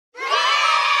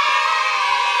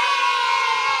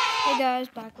Hey guys,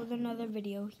 back with another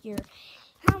video here.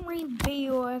 Henry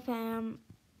BOFM.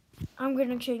 I'm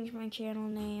gonna change my channel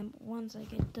name once I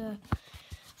get the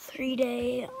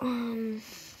 3-day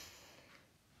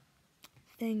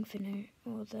thing finished.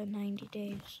 Well, the 90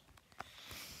 days.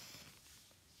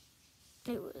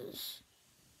 It was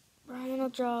Brian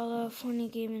Ojala, Funny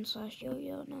Gaming /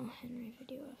 Yo-Yo, no Henry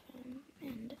Video FM,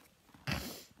 and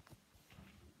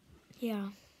yeah.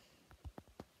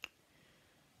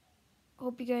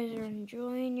 Hope you guys are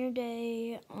enjoying your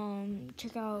day.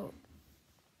 Check out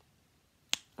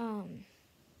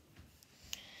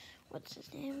what's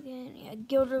his name again? Yeah,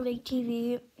 Gilder Lake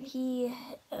TV. He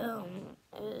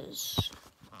is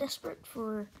desperate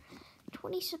for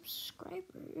 20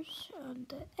 subscribers at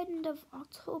the end of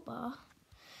October.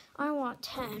 I want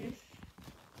 10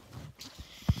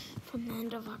 from the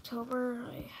end of October.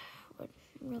 I would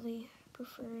really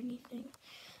prefer anything.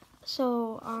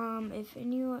 So, if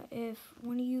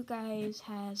one of you guys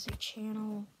has a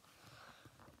channel,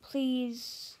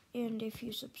 please, and if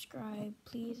you subscribe,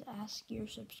 please ask your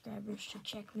subscribers to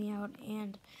check me out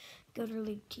and Gilder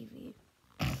Lake TV.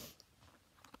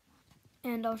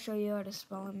 And I'll show you how to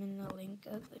spell them in the link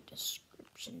of the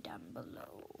description down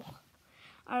below.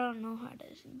 I don't know how to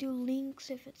do links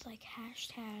if it's like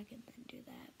hashtag and then do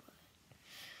that, but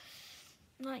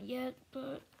not yet,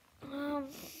 but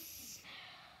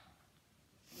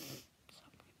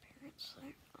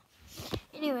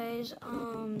anyways,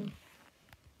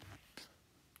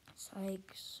 it's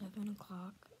like 7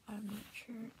 o'clock, I'm not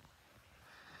sure,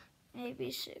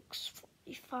 maybe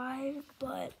 6:45,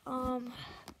 but,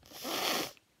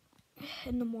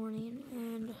 in the morning,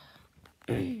 and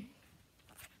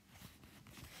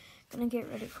gonna get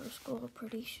ready for school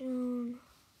pretty soon,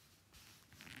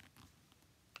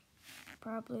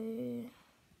 probably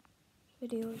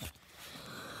videos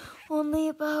only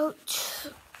about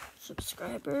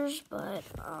subscribers, but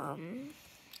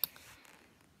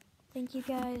thank you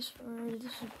guys for the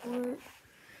support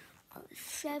of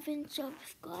 7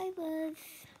 subscribers.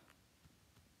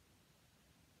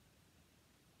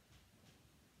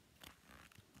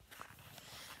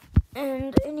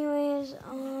 And anyways,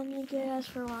 thank you guys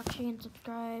for watching and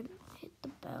subscribe. Hit the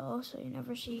bell so you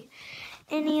never see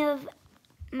any of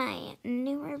my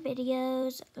newer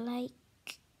videos. Like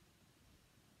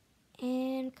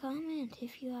and comment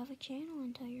if you have a channel,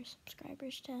 and tell your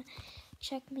subscribers to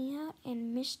check me out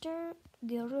and Mr.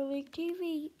 Gilder Lake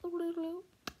TV.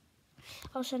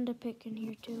 I'll send a pic in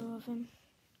here too of him.